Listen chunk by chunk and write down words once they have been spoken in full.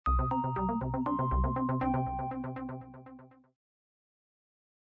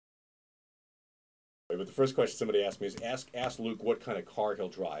But the first question somebody asked me is ask Luke what kind of car he'll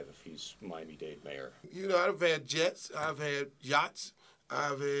drive if he's Miami-Dade mayor. You know, I've had jets, I've had yachts,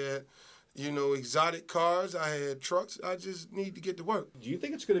 I've had, you know, exotic cars, I had trucks. I just need to get to work. Do you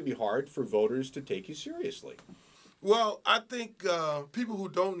think it's going to be hard for voters to take you seriously? Well, I think people who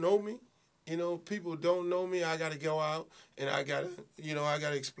don't know me, you know, people who don't know me, I got to go out and I got to, you know, I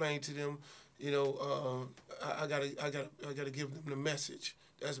got to explain to them, you know, I got to give them the message.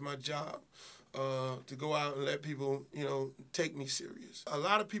 That's my job. To go out and let people, you know, take me serious. A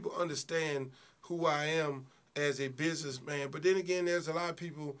lot of people understand who I am as a businessman, but then again, there's a lot of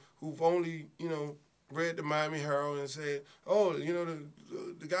people who've only, you know, read the Miami Herald and said, oh, you know,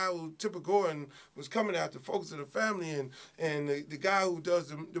 the guy who Tipper Gordon was coming after folks of the family, and the guy who does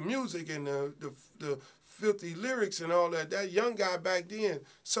the music and the filthy lyrics and all that young guy back then.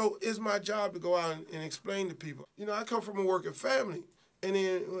 So it's my job to go out and explain to people. You know, I come from a working family. And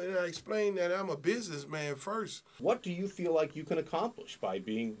then when I explain that I'm a businessman first. What do you feel like you can accomplish by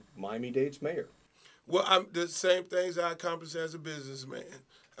being Miami-Dade's mayor? Well, I'm the same things I accomplish as a businessman.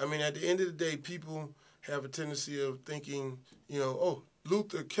 I mean, at the end of the day, people have a tendency of thinking, you know, oh,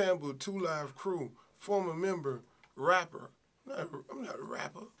 Luther Campbell, 2 Live Crew, former member, rapper. I'm not a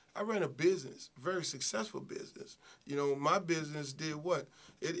rapper. I ran a business, very successful business. You know, my business did what?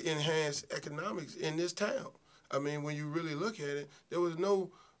 It enhanced economics in this town. I mean, when you really look at it, there was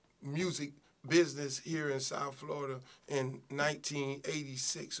no music business here in South Florida in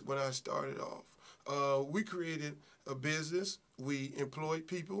 1986 when I started off. We created a business. We employed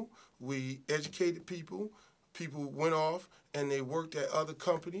people. We educated people. People went off and they worked at other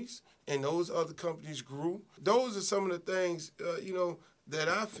companies, and those other companies grew. Those are some of the things, you know, that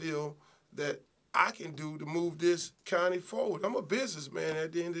I feel that I can do to move this county forward. I'm a businessman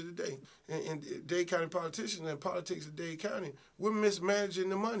at the end of the day. And Dade County politicians and politics of Dade County, we're mismanaging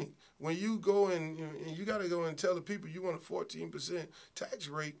the money. When you go and you got to go and tell the people you want a 14% tax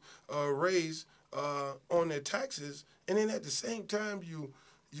rate raise on their taxes, and then at the same time you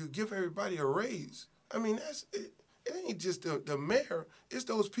give everybody a raise. I mean, it ain't just the mayor. It's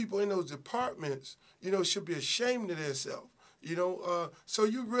those people in those departments, you know, should be ashamed of themselves. You know, so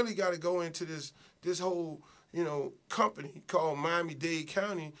you really got to go into this whole, you know, company called Miami-Dade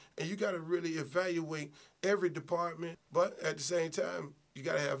County, and you got to really evaluate every department. But at the same time, you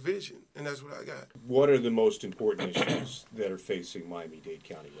got to have vision, and that's what I got. What are the most important issues that are facing Miami-Dade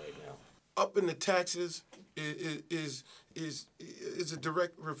County right now? Up in the taxes is a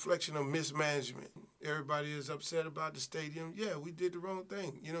direct reflection of mismanagement. Everybody is upset about the stadium. Yeah, we did the wrong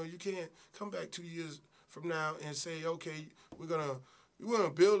thing. You know, you can't come back 2 years from now and say, okay, we're gonna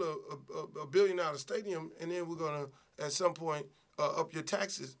build a $1 billion stadium, and then we're gonna at some point up your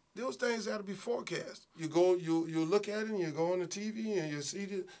taxes. Those things got to be forecast. You look at it, and you go on the TV, and you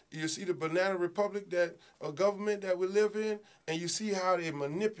see the banana republic, that a government that we live in, and you see how they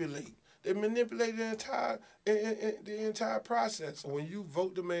manipulate. They manipulate the entire process. When you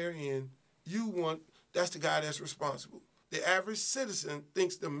vote the mayor in, that's the guy that's responsible. The average citizen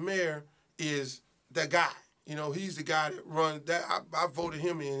thinks the mayor is the guy. You know, he's the guy that runs that. I voted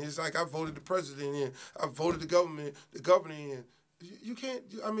him in. It's like I voted the president in. I voted the governor in. You can't.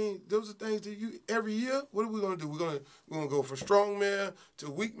 I mean, those are things that every year. What are we gonna do? We're gonna go from strong mayor to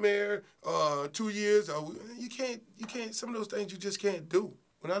weak mayor. 2 years. You can't. Some of those things you just can't do.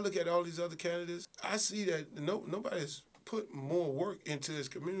 When I look at all these other candidates, I see that nobody's put more work into this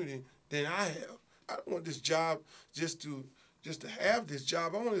community than I have. I don't want this job just to have this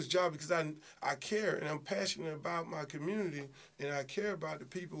job. I want this job because I care, and I'm passionate about my community, and I care about the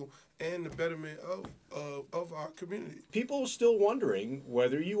people and the betterment of our community. People are still wondering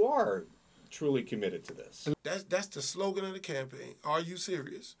whether you are truly committed to this. That's the slogan of the campaign. Are you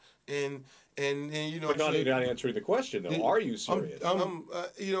serious? And you know, but you're not answering the question though. Are you serious?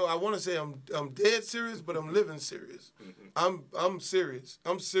 You know, I want to say I'm dead serious, but I'm living serious. Mm-hmm. I'm serious.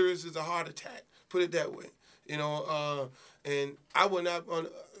 I'm serious as a heart attack. Put it that way. You know, and I would not,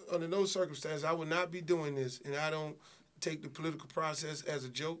 under no circumstances, I would not be doing this, and I don't take the political process as a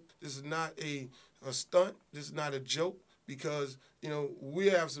joke. This is not a stunt. This is not a joke, because, you know, we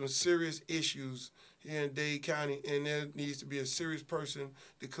have some serious issues here in Dade County, and there needs to be a serious person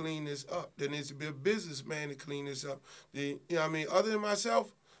to clean this up. There needs to be a businessman to clean this up. You know, I mean, other than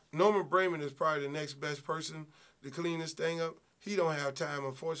myself, Norman Brayman is probably the next best person to clean this thing up. He don't have time.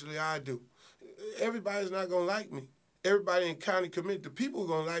 Unfortunately, I do. Everybody's not going to like me. Everybody in county committed. The people are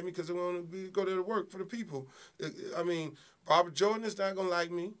going to like me because they're going to go there to work for the people. I mean, Barbara Jordan is not going to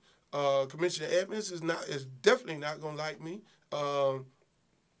like me. Commissioner Edmonds is definitely not going to like me.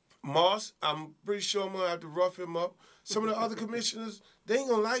 Moss, I'm pretty sure I'm going to have to rough him up. Some of the other commissioners, they ain't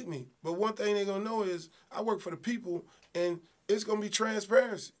going to like me. But one thing they're going to know is I work for the people, and it's going to be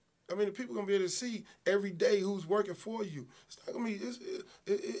transparency. I mean, the people going to be able to see every day who's working for you. It's not going to be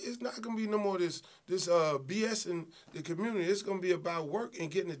it's not going to be no more this BS in the community. It's going to be about work and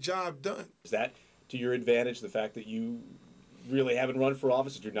getting the job done. Is that to your advantage, the fact that you really haven't run for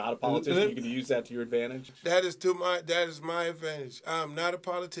office, that you're not a politician? You can use that to your advantage? That is my advantage. I'm not a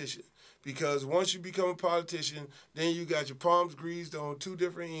politician. Because once you become a politician, then you got your palms greased on two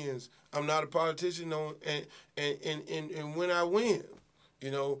different ends. I'm not a politician, and when I win,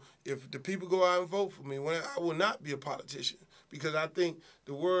 you know, if the people go out and vote for me, I will not be a politician, because I think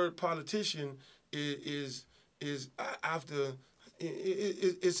the word politician is after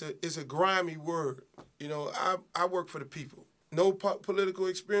it's a grimy word. You know, I work for the people. No political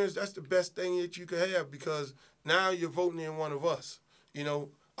experience. That's the best thing that you could have, because now you're voting in one of us. You know,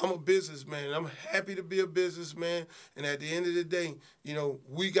 I'm a businessman. I'm happy to be a businessman. And at the end of the day, you know,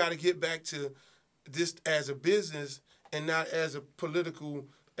 we got to get back to this as a business and not as a political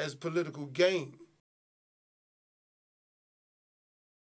game.